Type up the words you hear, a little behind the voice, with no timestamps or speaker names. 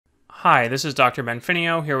Hi, this is Dr.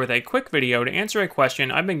 Benfinio here with a quick video to answer a question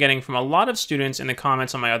I've been getting from a lot of students in the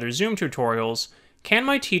comments on my other Zoom tutorials. Can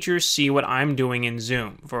my teachers see what I'm doing in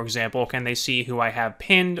Zoom? For example, can they see who I have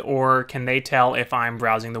pinned, or can they tell if I'm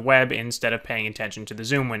browsing the web instead of paying attention to the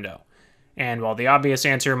Zoom window? And while the obvious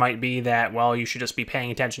answer might be that, well, you should just be paying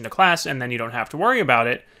attention to class and then you don't have to worry about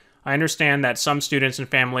it, I understand that some students and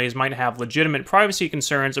families might have legitimate privacy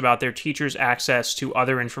concerns about their teachers' access to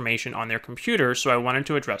other information on their computer, so I wanted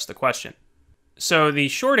to address the question. So the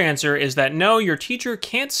short answer is that no, your teacher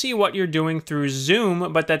can't see what you're doing through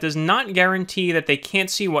Zoom, but that does not guarantee that they can't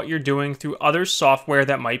see what you're doing through other software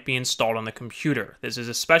that might be installed on the computer. This is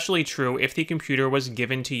especially true if the computer was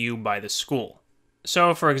given to you by the school.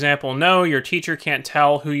 So, for example, no, your teacher can't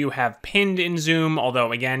tell who you have pinned in Zoom,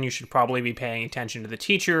 although, again, you should probably be paying attention to the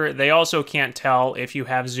teacher. They also can't tell if you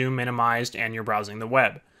have Zoom minimized and you're browsing the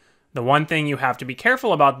web. The one thing you have to be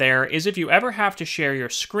careful about there is if you ever have to share your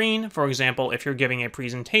screen, for example, if you're giving a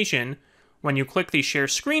presentation, when you click the Share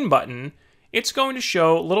Screen button, it's going to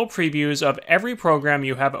show little previews of every program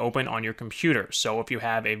you have open on your computer. So if you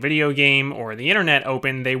have a video game or the internet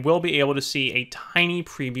open, they will be able to see a tiny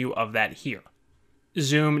preview of that here.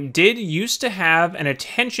 Zoom did used to have an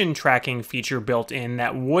attention tracking feature built in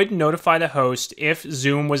that would notify the host if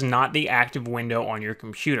Zoom was not the active window on your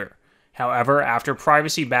computer. However, after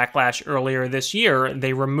privacy backlash earlier this year,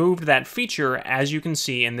 they removed that feature, as you can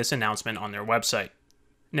see in this announcement on their website.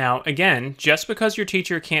 Now, again, just because your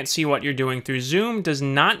teacher can't see what you're doing through Zoom does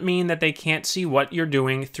not mean that they can't see what you're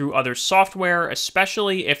doing through other software,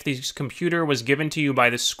 especially if the computer was given to you by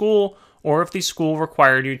the school or if the school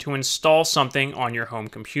required you to install something on your home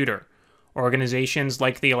computer. Organizations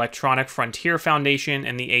like the Electronic Frontier Foundation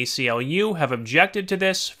and the ACLU have objected to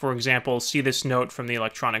this. For example, see this note from the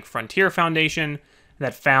Electronic Frontier Foundation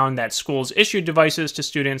that found that schools issued devices to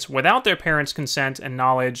students without their parents' consent and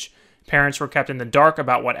knowledge. Parents were kept in the dark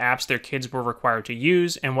about what apps their kids were required to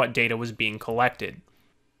use and what data was being collected.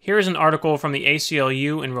 Here's an article from the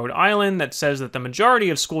ACLU in Rhode Island that says that the majority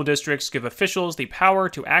of school districts give officials the power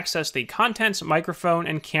to access the contents, microphone,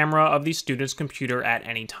 and camera of the student's computer at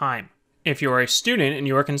any time. If you're a student and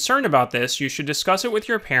you are concerned about this, you should discuss it with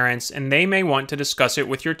your parents, and they may want to discuss it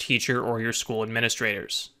with your teacher or your school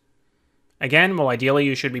administrators. Again, while ideally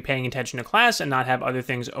you should be paying attention to class and not have other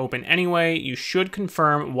things open anyway, you should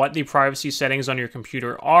confirm what the privacy settings on your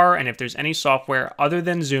computer are and if there's any software other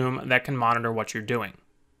than Zoom that can monitor what you're doing.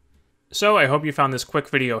 So I hope you found this quick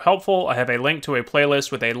video helpful. I have a link to a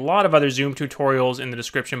playlist with a lot of other Zoom tutorials in the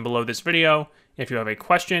description below this video. If you have a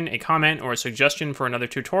question, a comment, or a suggestion for another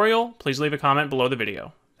tutorial, please leave a comment below the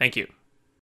video. Thank you.